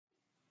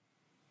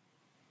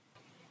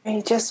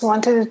I just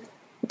want to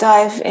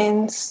dive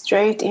in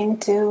straight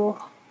into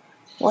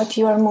what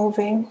you are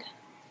moving.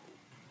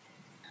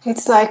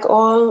 It's like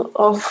all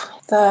of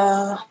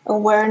the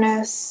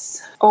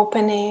awareness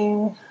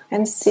opening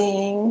and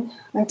seeing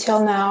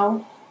until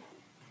now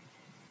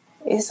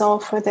is all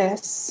for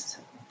this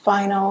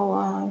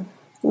final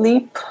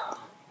leap,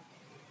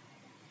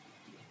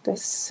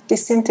 this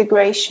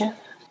disintegration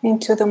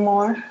into the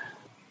more.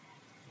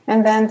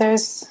 And then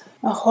there's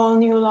a whole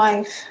new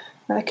life,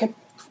 like a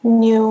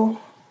new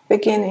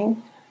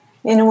beginning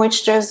in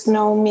which there's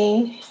no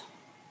me.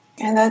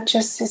 And that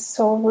just is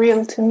so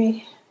real to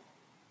me.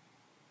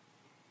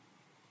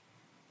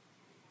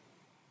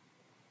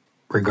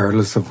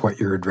 Regardless of what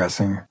you're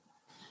addressing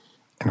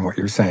and what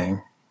you're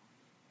saying,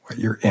 what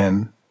you're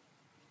in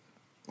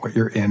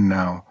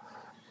now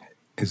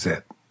is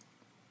it.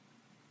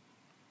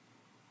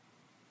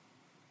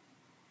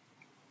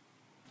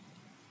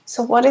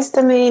 So what is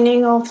the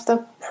meaning of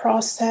the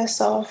process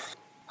of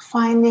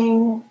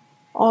finding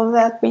all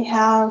that we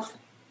have?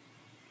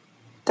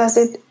 Does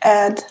it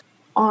add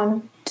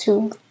on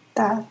to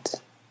that?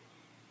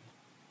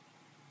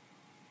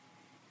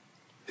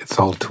 It's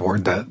all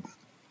toward that.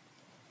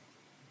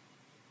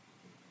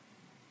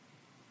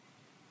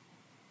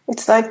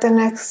 It's like the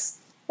next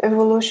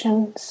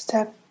evolution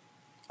step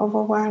of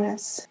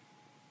awareness.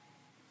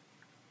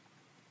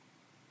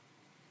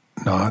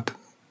 Not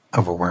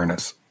of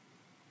awareness.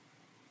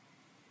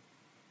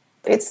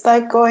 It's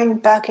like going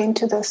back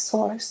into the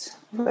source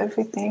of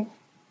everything,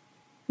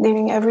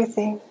 leaving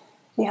everything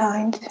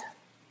behind.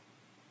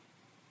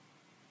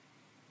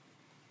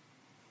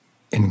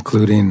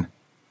 Including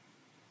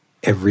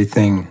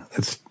everything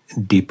that's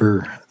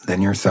deeper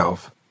than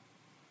yourself,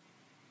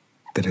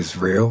 that is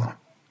real,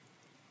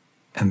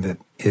 and that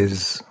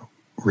is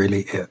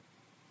really it.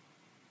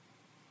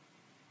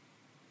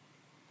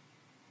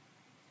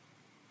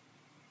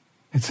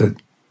 It's a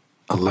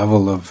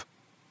level of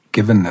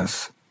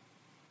givenness,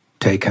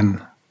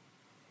 taken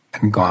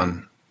and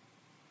gone,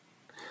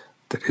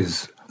 that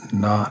is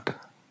not,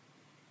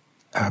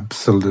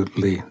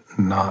 absolutely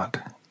not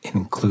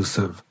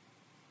inclusive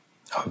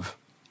of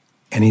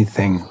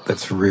anything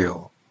that's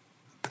real,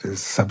 that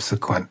is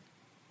subsequent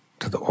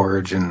to the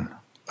origin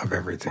of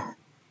everything.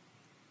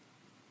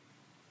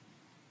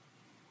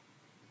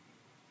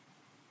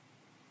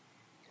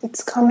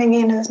 It's coming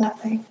in as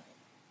nothing.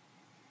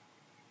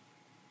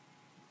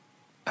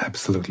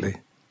 Absolutely.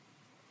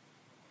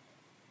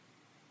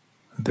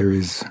 There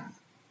is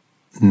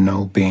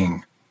no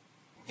being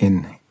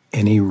in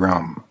any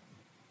realm,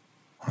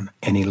 on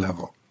any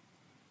level,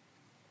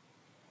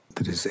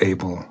 that is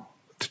able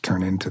to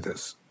turn into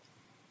this.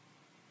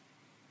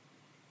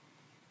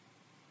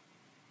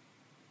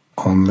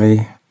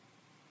 Only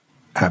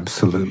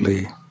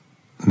absolutely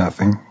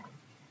nothing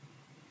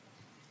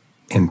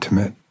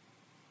intimate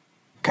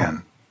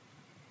can.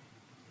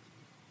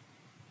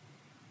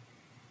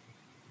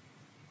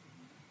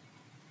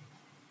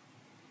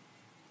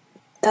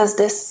 Does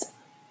this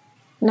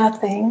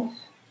nothing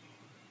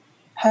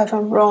have a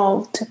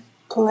role to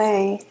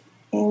play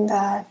in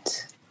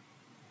that?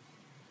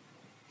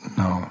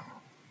 No.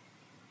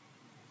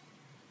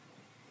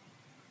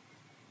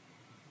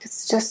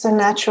 It's just a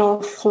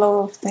natural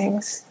flow of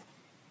things.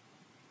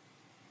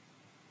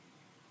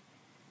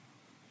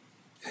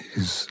 It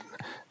is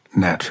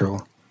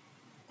natural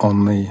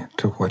only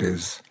to what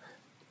is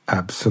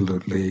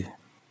absolutely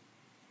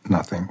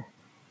nothing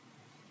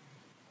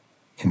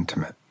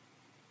intimate.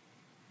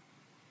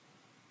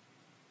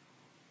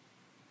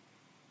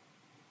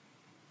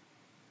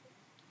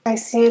 I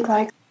see it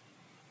like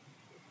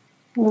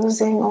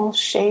losing all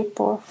shape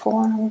or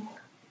form.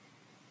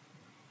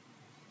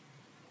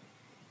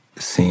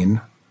 Seen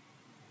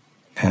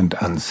and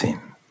unseen.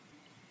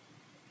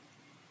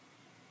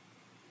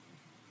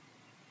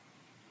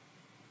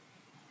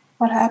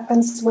 What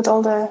happens with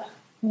all the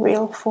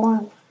real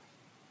form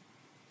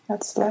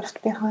that's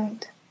left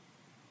behind?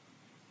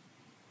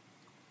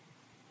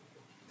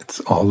 It's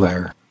all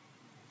there,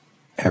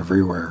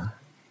 everywhere.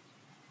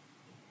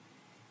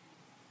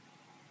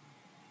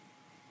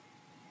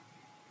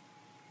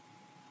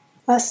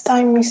 Last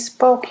time we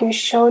spoke, you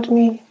showed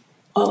me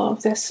all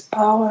of this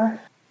power.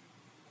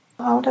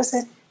 How does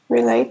it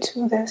relate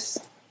to this?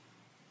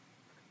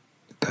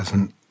 It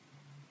doesn't.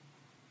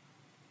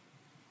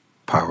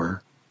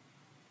 Power,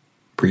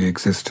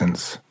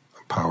 pre-existence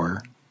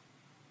power,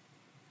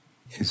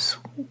 is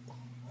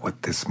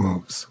what this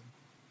moves.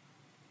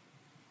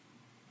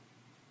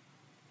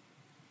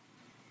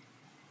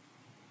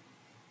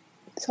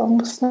 It's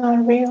almost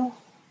not real.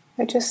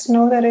 I just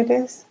know that it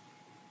is.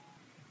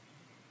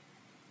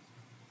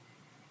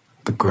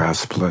 The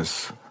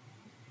graspless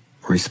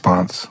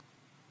response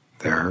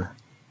there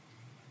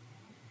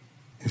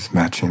is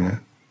matching it.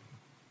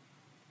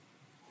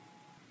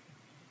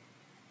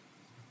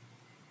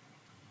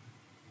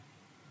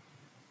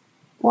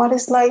 What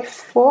is life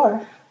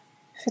for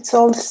if it's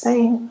all the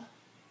same?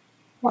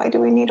 Why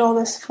do we need all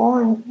this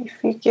form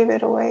if we give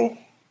it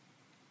away?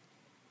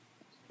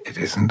 It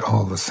isn't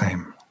all the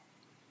same.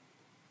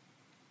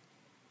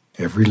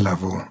 Every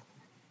level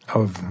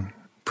of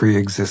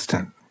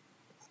pre-existent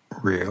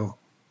real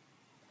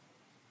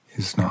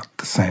is not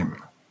the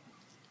same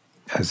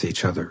as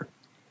each other,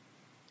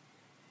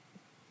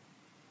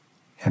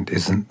 and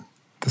isn't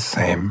the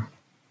same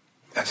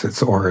as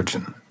its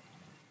origin.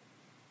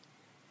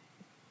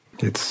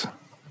 It's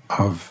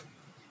of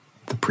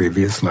the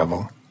previous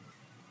level,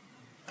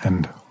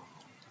 and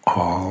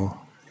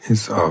all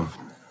is of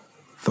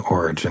the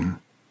origin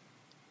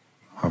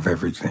of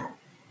everything.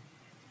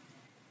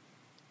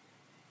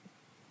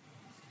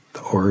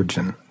 The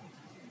origin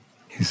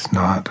is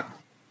not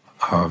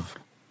of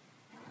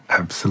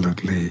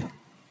absolutely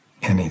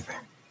anything.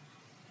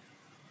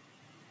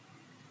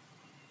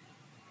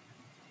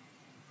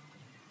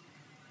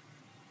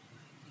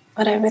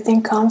 But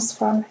everything comes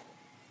from it.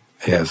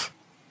 Yes.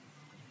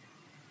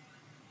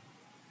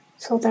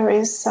 So there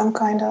is some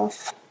kind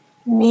of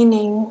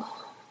meaning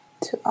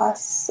to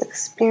us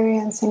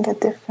experiencing the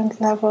different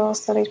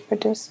levels that it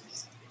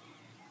produces.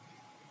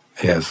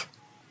 Yes.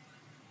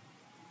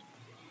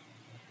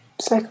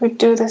 It's like we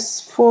do this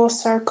full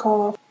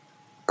circle of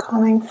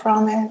coming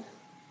from it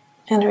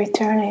and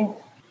returning.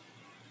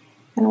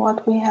 And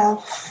what we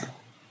have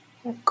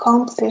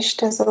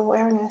accomplished as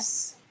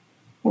awareness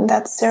in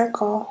that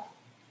circle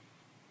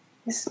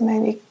is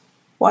maybe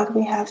what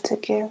we have to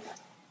give.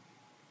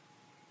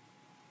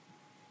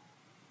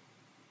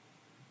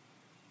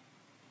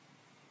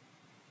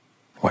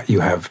 What you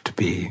have to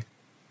be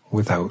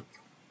without,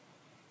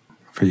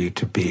 for you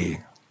to be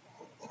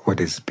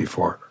what is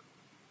before.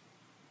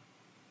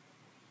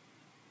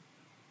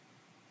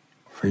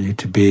 For you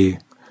to be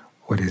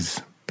what is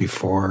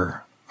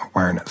before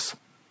awareness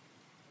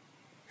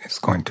is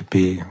going to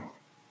be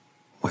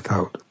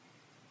without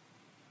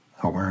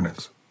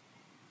awareness.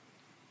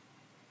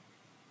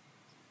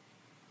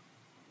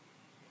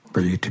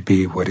 For you to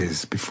be what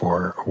is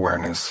before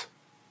awareness,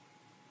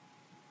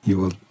 you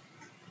will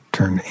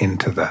turn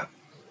into that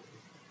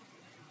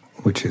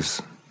which is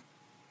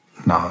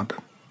not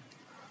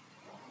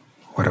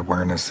what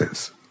awareness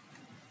is.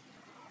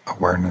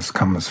 Awareness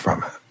comes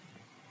from it.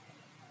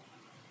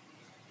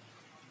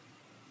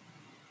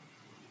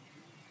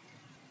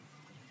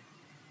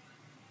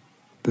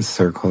 The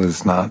circle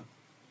is not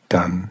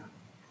done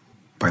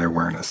by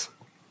awareness.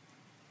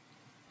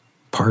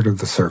 Part of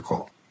the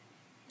circle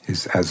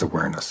is as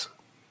awareness,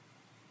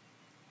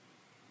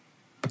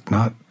 but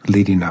not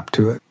leading up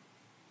to it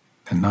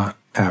and not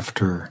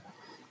after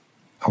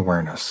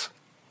awareness,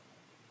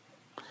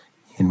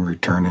 in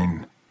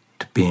returning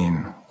to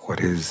being what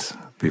is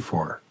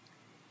before.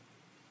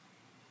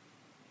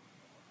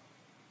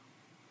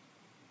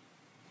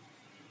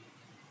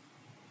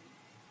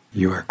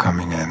 You are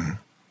coming in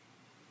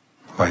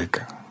like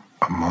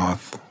a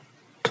moth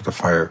to the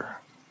fire.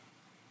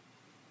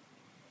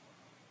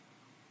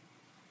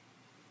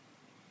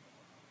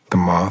 The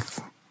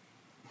moth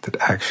that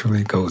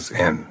actually goes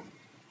in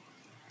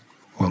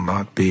will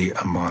not be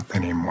a moth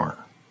anymore.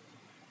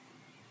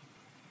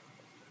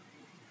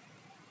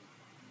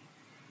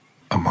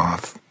 A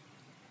moth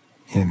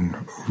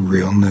in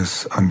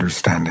realness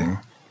understanding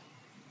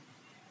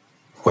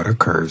what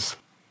occurs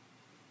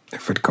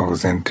if it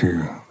goes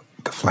into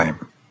the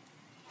flame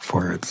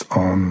for its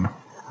own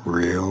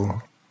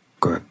real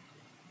good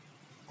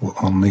will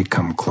only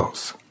come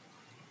close,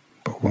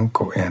 but won't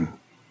go in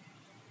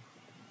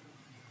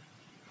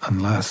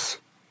unless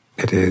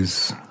it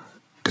is,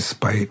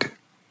 despite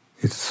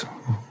its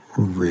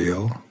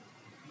real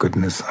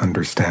goodness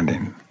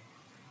understanding,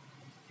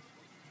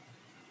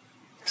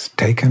 is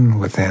taken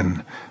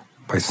within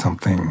by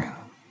something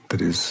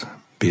that is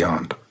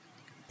beyond.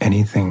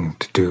 Anything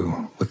to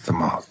do with the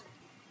moth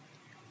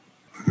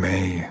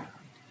may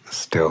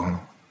still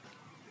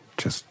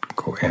just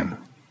go in.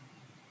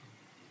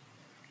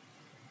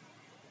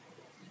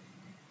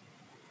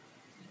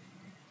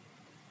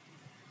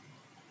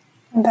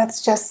 And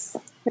that's just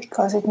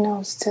because it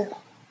knows to.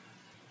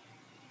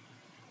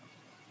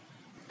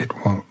 It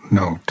won't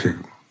know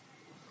to.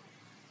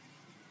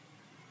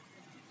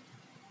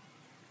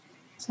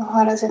 So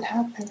how does it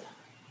happen?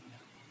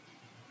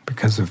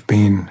 Because of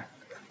being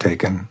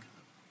taken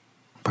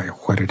by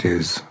what it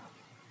is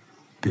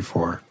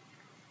before.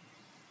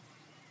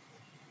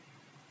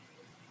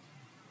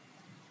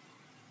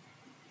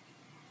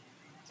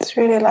 It's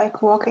really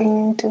like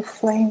walking into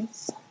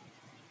flames.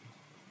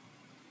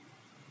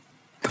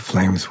 The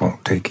flames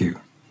won't take you.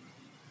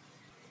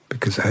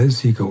 Because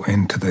as you go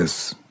into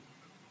this,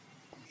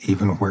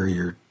 even where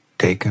you're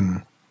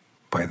taken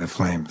by the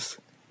flames,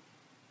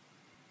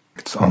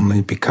 it's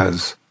only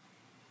because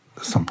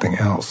something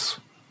else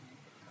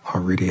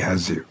already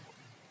has you.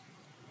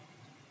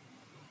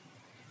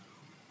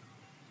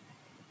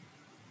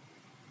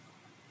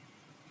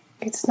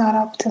 It's not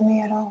up to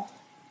me at all.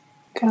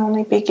 It can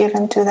only be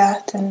given to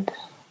that, and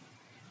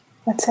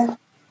that's it.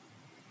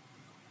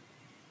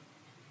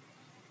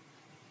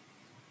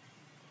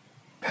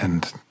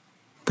 And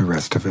the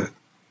rest of it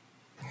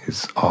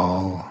is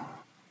all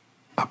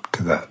up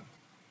to that.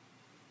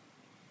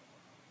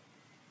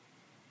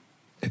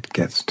 It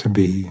gets to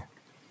be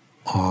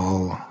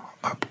all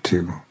up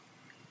to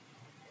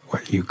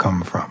what you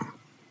come from,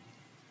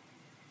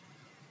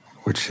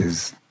 which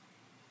is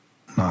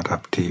not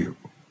up to you.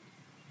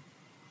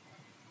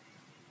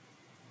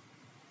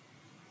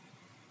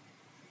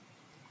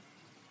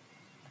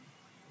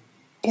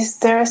 Is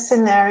there a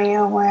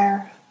scenario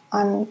where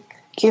I'm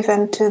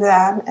given to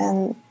that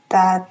and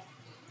that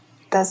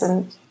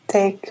doesn't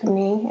take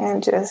me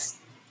and just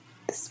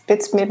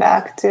spits me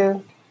back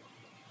to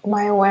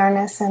my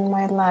awareness and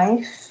my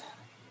life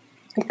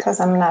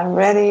because I'm not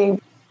ready?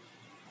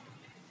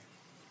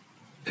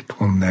 It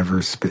will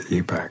never spit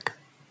you back.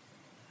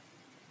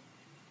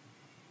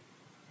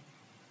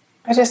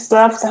 I just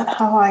love that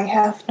how I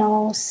have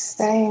no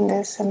say in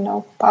this and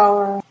no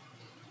power.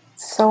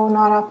 It's so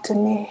not up to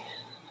me.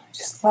 I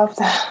just love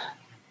that.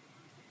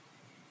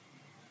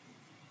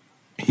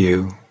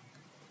 You,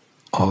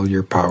 all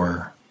your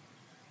power,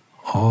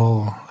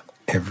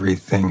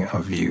 everything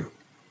of you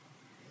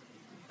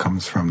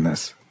comes from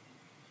this.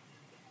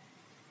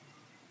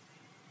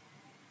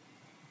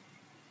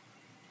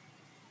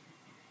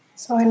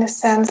 So in a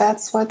sense,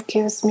 that's what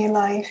gives me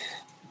life,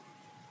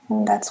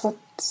 and that's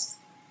what's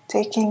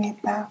taking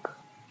it back.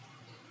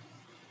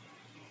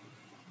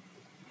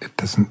 It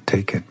doesn't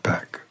take it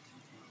back.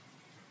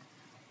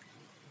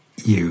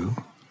 You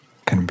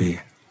can be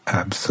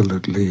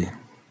absolutely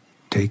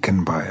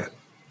taken by it.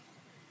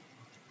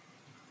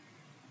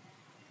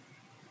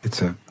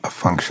 It's a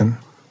function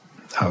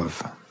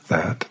of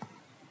that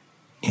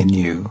in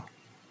you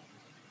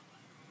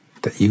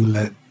that you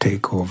let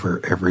take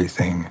over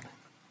everything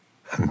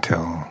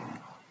until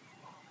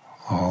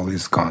all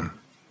is gone.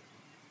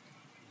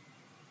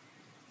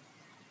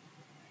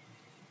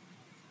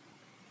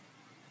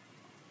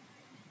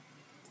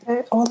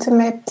 The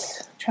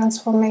ultimate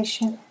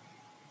transformation.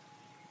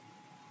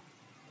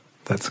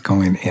 That's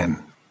going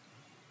in.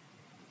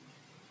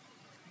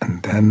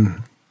 And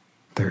then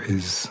there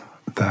is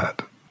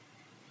that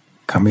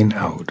coming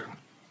out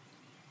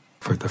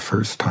for the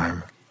first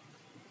time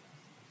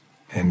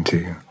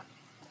into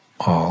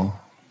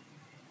all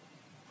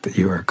that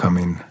you are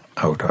coming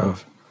out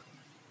of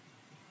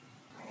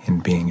in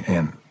being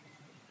in,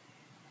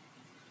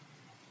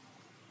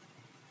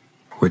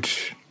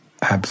 which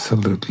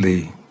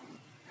absolutely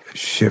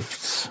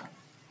shifts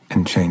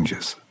and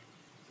changes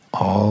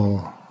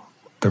all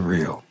the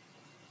real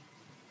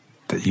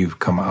that you've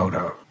come out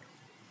of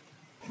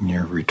in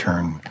your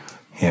return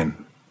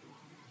in.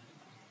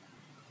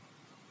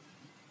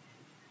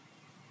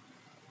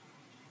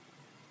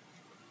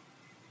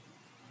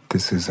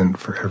 This isn't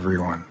for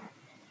everyone.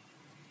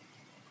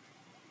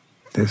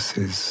 This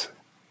is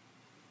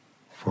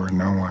for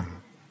no one.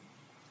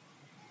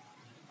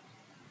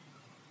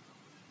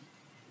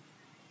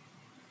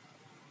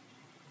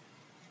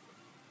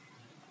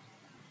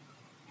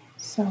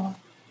 So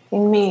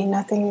in me,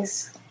 nothing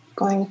is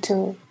going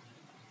to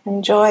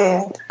enjoy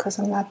it because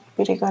I'm not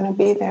really going to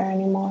be there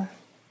anymore.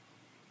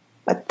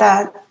 But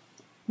that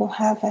will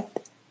have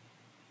it.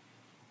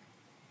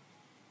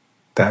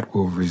 That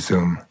will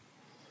resume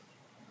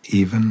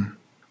even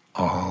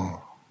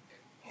all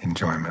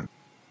enjoyment.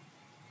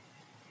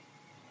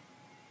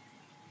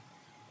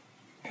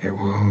 It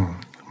will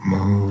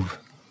move,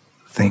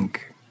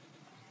 think,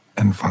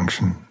 and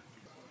function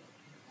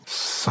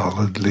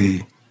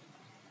solidly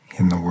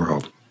in the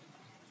world.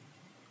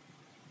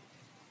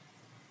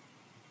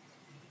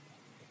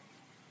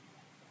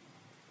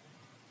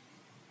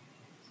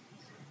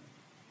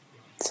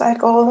 It's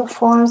like all the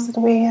forms that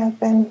we have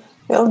been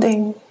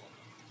building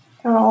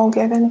are all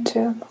given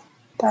to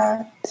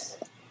that.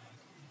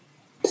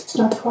 It's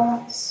not for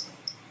us.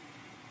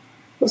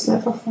 It was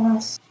never for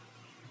us.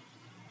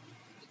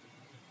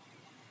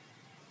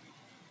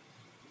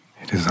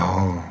 It is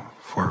all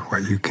for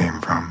what you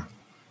came from,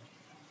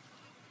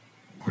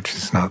 which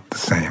is not the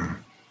same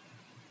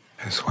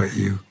as what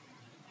you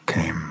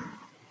came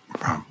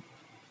from.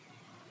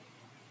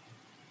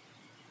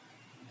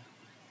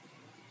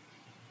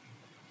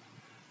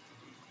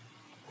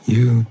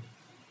 You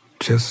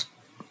just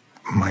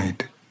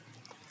might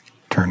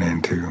turn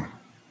into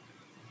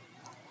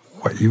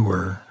what you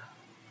were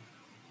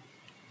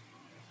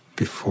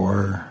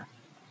before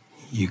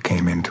you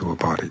came into a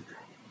body,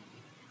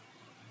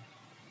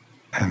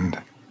 and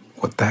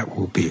what that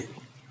will be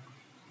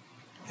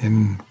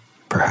in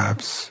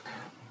perhaps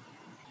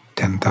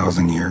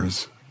 10,000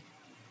 years,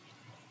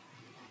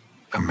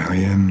 a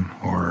million,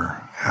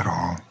 or at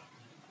all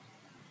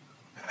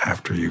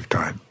after you've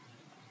died.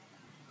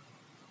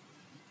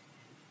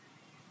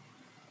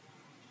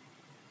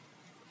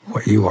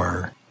 What you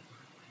are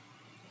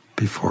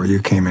before you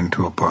came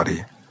into a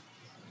body,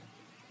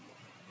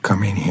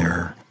 coming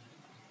here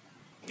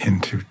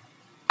into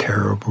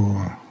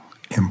terrible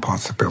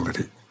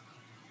impossibility,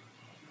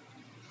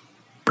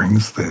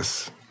 brings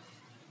this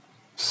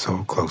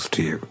so close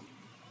to you.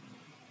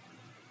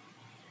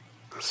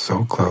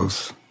 So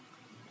close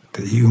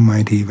that you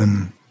might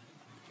even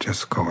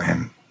just go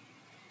in,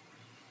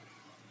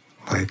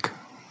 like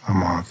a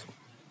moth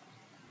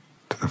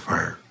to the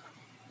fire.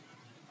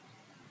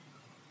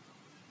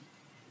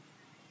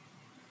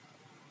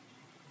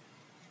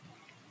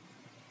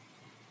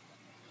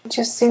 It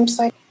just seems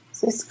like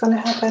it's going to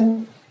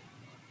happen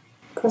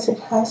because it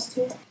has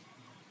to.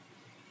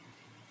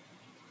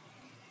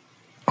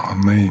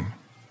 Only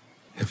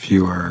if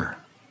you are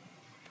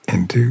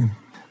into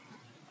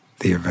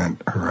the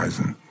event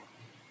horizon.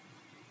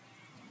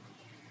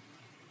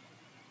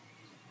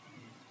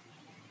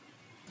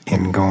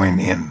 In going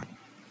in,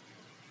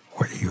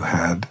 what you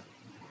had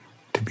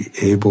to be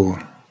able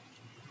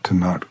to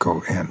not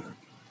go in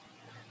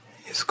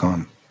is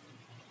gone.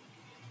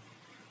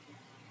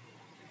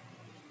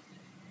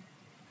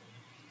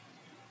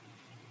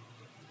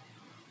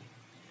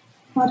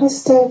 What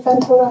is the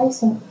event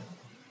horizon?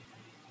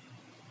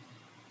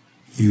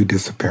 You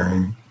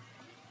disappearing,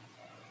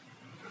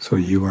 so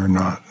you are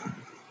not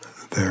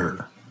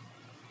there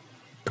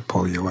to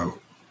pull you out.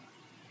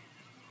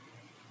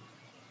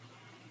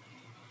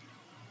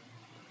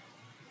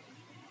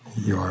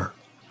 You are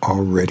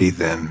already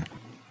then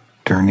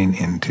turning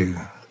into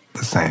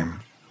the same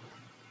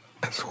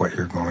as what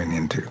you're going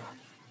into.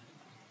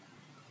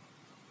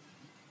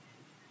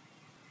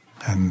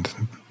 And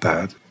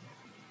that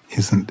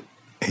isn't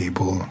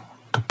able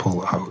to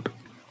pull out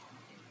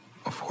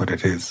of what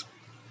it is.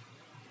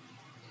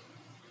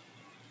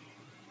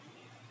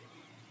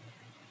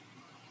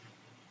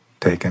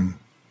 Taken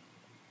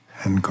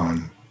and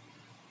gone.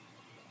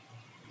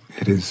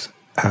 It is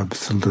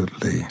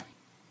absolutely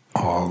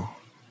all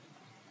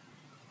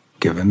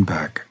given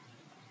back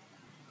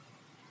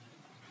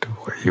to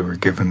what you were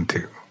given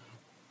to.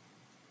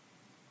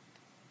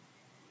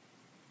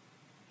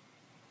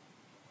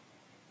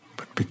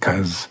 But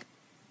because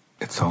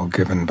it's all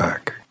given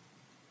back,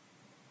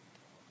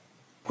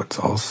 what's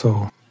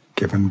also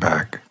given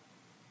back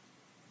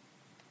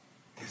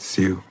is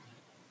you.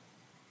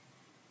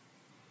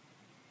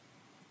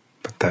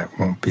 But that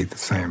won't be the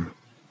same.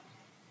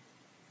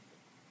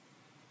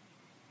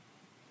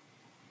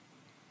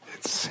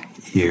 It's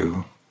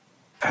you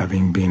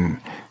having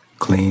been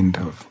cleaned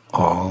of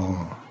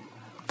all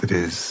that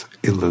is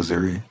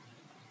illusory,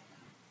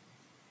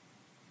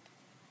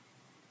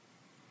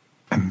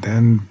 and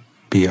then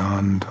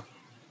beyond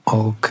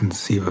all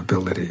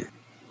conceivability,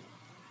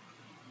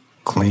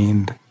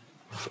 cleaned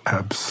of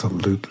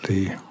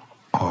absolutely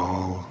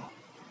all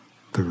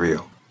the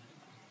real.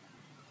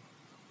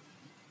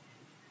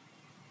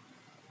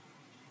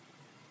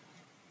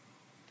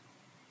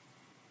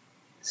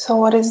 So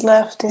what is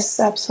left is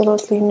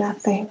absolutely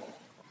nothing.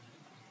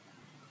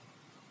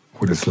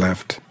 What is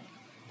left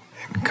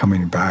in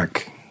coming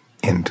back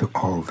into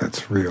all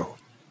that's real,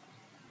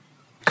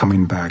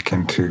 coming back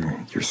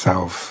into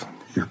yourself,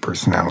 your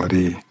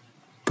personality,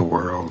 the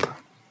world,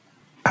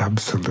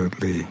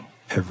 absolutely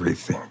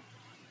everything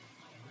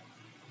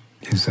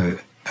is a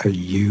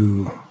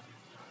you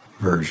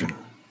version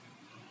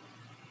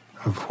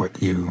of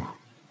what you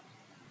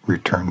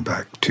return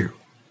back to.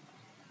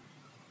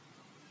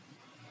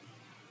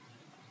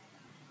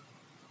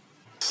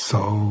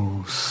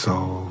 So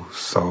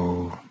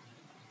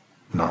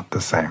not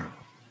the same.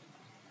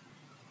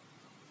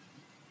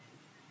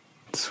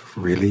 It's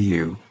really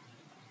you,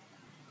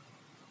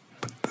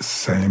 but the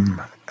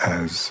same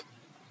as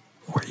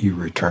what you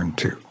return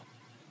to.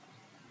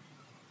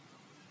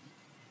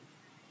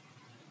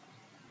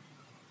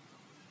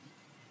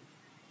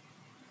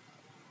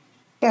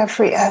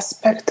 Every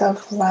aspect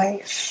of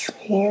life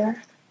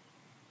here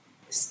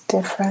is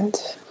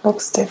different,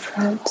 looks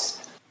different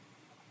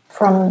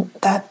from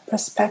that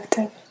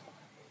perspective.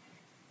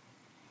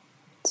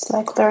 It's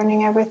like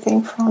learning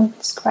everything from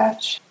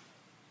scratch.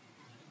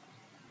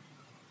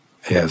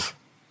 Yes.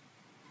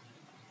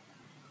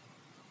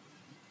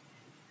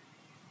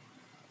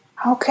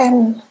 How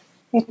can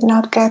it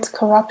not get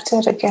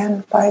corrupted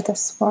again by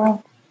this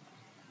world?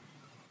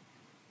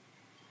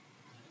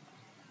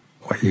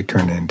 What you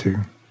turn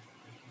into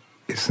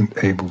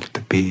isn't able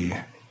to be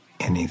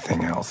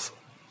anything else.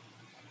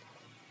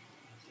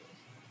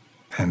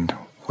 And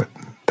what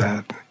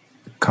that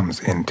comes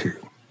into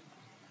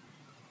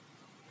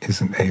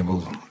isn't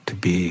able to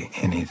be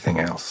anything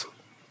else.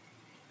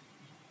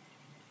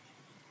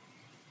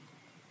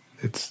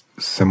 It's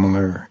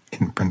similar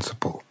in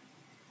principle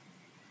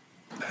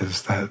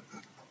as that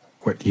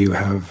what you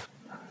have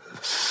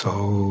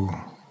so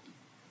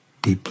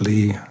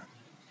deeply,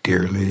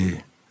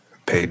 dearly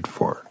paid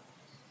for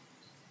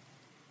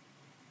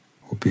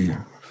will be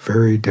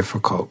very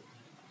difficult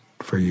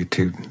for you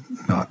to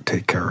not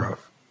take care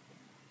of.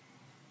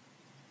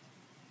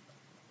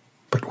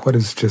 But what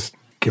is just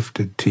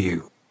gifted to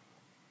you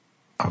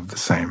of the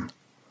same,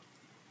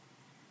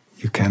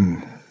 you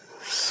can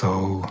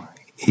so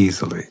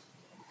easily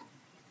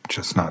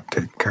just not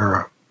take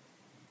care of.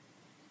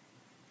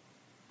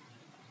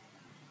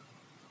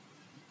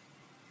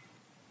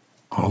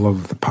 All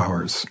of the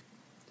powers,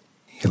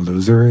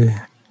 illusory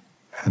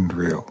and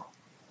real,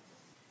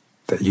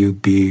 that you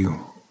be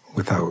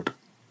without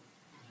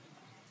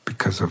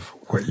because of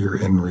what you're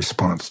in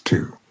response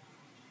to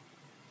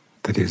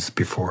that is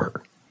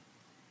before.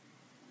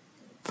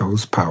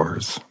 Those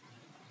powers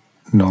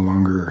no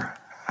longer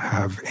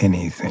have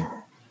anything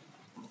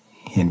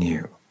in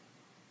you.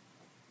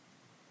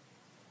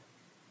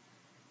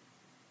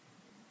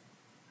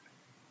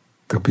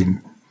 There'll be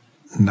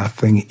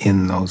nothing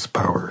in those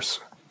powers,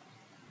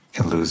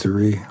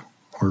 illusory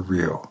or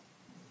real,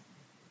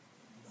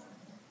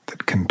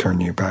 that can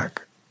turn you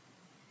back.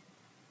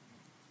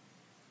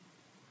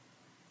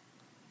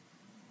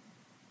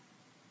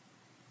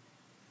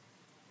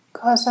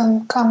 Because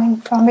I'm coming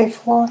from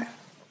before.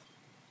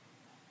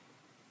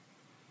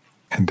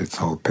 And it's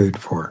all paid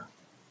for.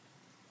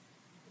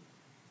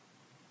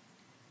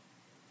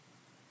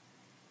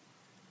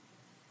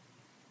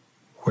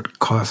 What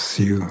costs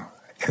you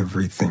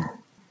everything,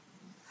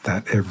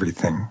 that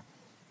everything,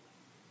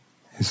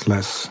 is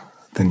less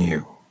than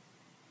you.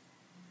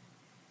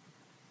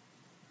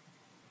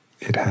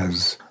 It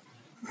has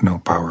no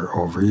power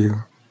over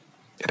you.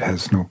 It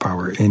has no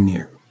power in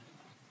you.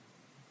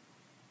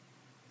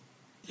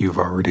 You've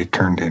already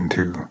turned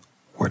into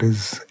what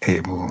is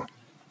able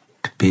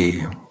to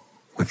be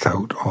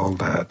without all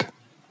that,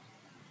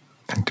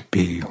 and to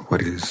be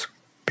what is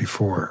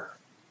before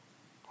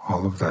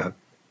all of that.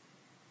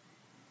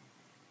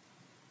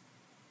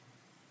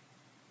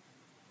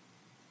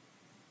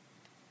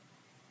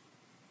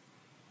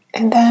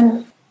 And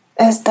then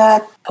is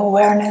that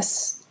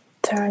awareness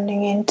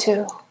turning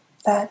into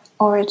that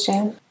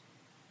origin,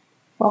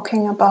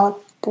 walking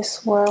about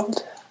this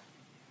world?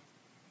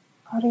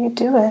 How do you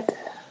do it?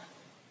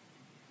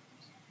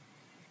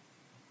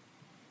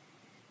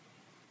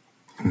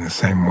 In the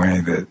same way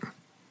that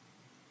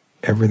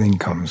everything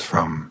comes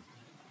from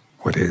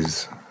what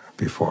is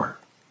before.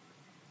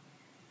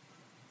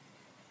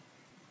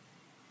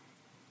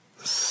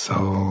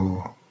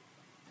 So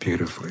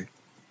beautifully.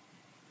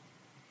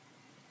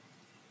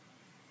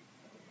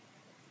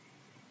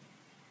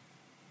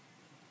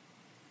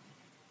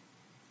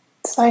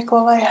 It's like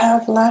all I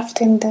have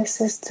left in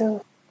this is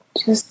to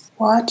just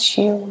watch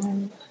you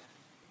and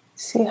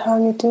see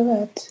how you do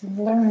it and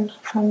learn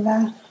from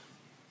that.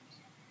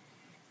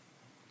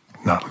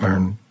 Not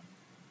learn,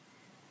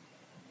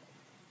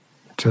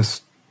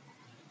 just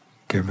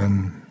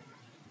given,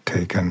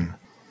 taken,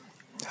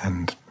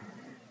 and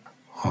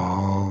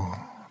all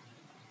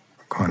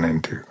gone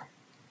into.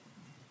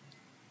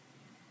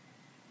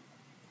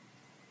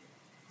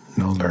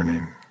 No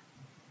learning.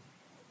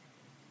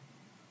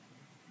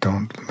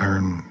 Don't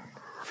learn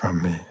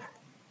from me.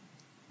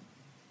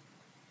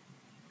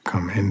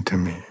 Come into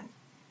me.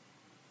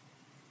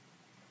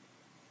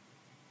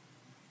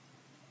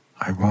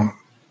 I won't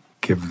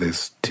give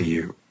this to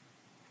you.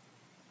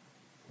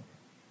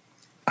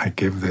 I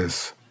give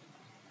this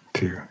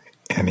to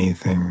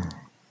anything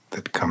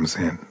that comes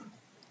in.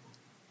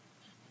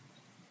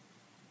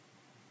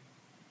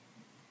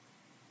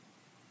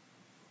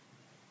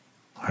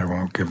 I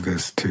won't give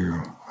this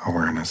to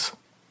awareness.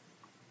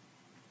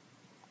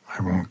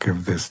 I won't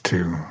give this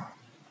to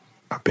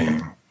a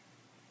being.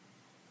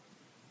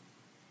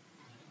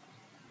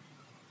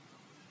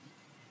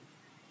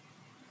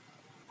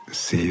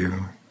 See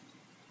you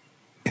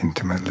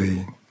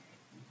intimately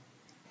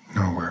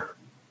nowhere.